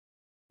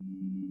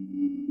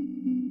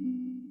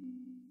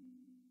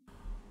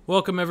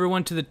Welcome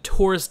everyone to the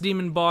Taurus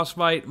Demon boss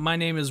fight. My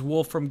name is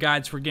Wolf from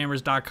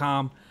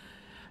guidez4gamers.com,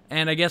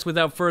 and I guess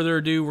without further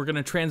ado, we're going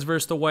to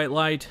transverse the white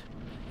light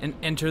and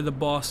enter the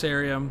boss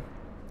area.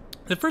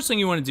 The first thing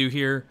you want to do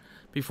here,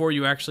 before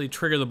you actually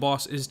trigger the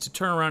boss, is to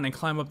turn around and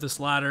climb up this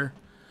ladder.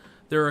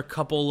 There are a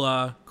couple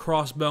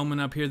crossbowmen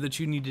up here that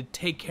you need to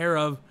take care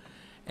of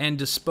and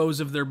dispose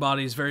of their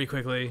bodies very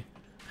quickly,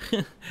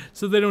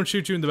 so they don't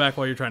shoot you in the back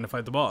while you're trying to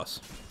fight the boss.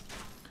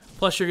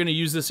 Plus, you're going to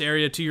use this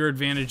area to your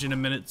advantage in a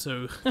minute,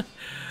 so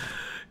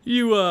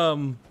you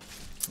might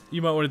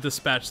want to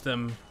dispatch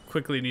them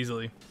quickly and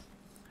easily.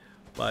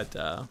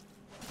 But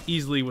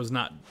easily was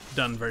not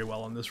done very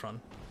well on this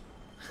run.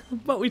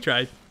 But we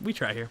tried. We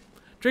try here.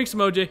 Drink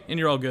some OJ, and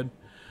you're all good.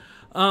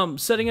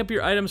 Setting up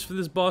your items for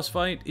this boss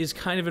fight is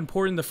kind of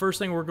important. The first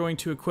thing we're going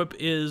to equip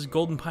is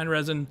golden pine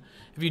resin.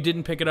 If you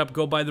didn't pick it up,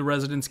 go buy the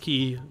residence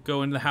key,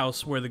 go into the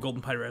house where the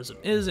golden pine resin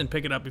is, and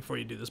pick it up before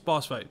you do this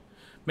boss fight.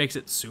 Makes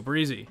it super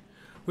easy.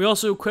 We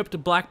also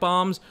equipped black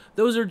bombs.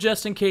 Those are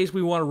just in case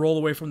we want to roll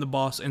away from the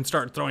boss and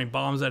start throwing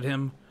bombs at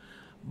him.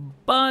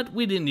 But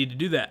we didn't need to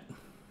do that.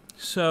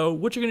 So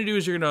what you're going to do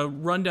is you're going to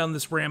run down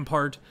this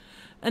rampart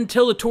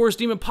until the Taurus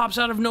demon pops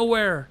out of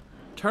nowhere.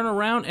 Turn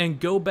around and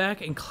go back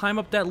and climb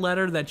up that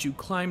ladder that you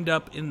climbed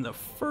up in the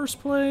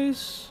first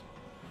place.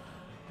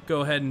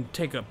 Go ahead and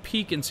take a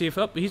peek and see if...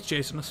 Oh, he's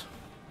chasing us.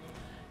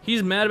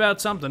 He's mad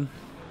about something.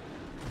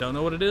 Don't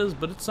know what it is,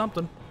 but it's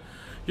something.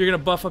 You're going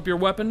to buff up your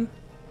weapon.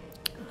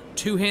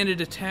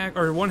 Two-handed attack,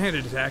 or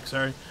one-handed attack,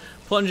 sorry.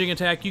 Plunging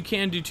attack, you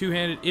can do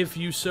two-handed if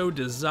you so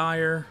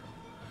desire.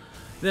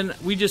 Then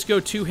we just go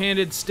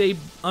two-handed, stay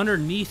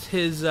underneath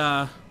his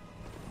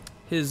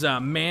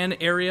man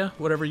area,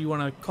 whatever you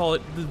want to call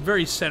it, the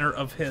very center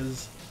of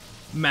his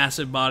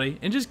massive body,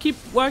 and just keep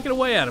whacking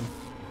away at him.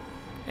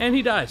 And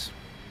he dies.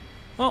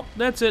 Well,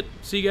 that's it.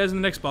 See you guys in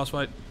the next boss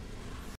fight.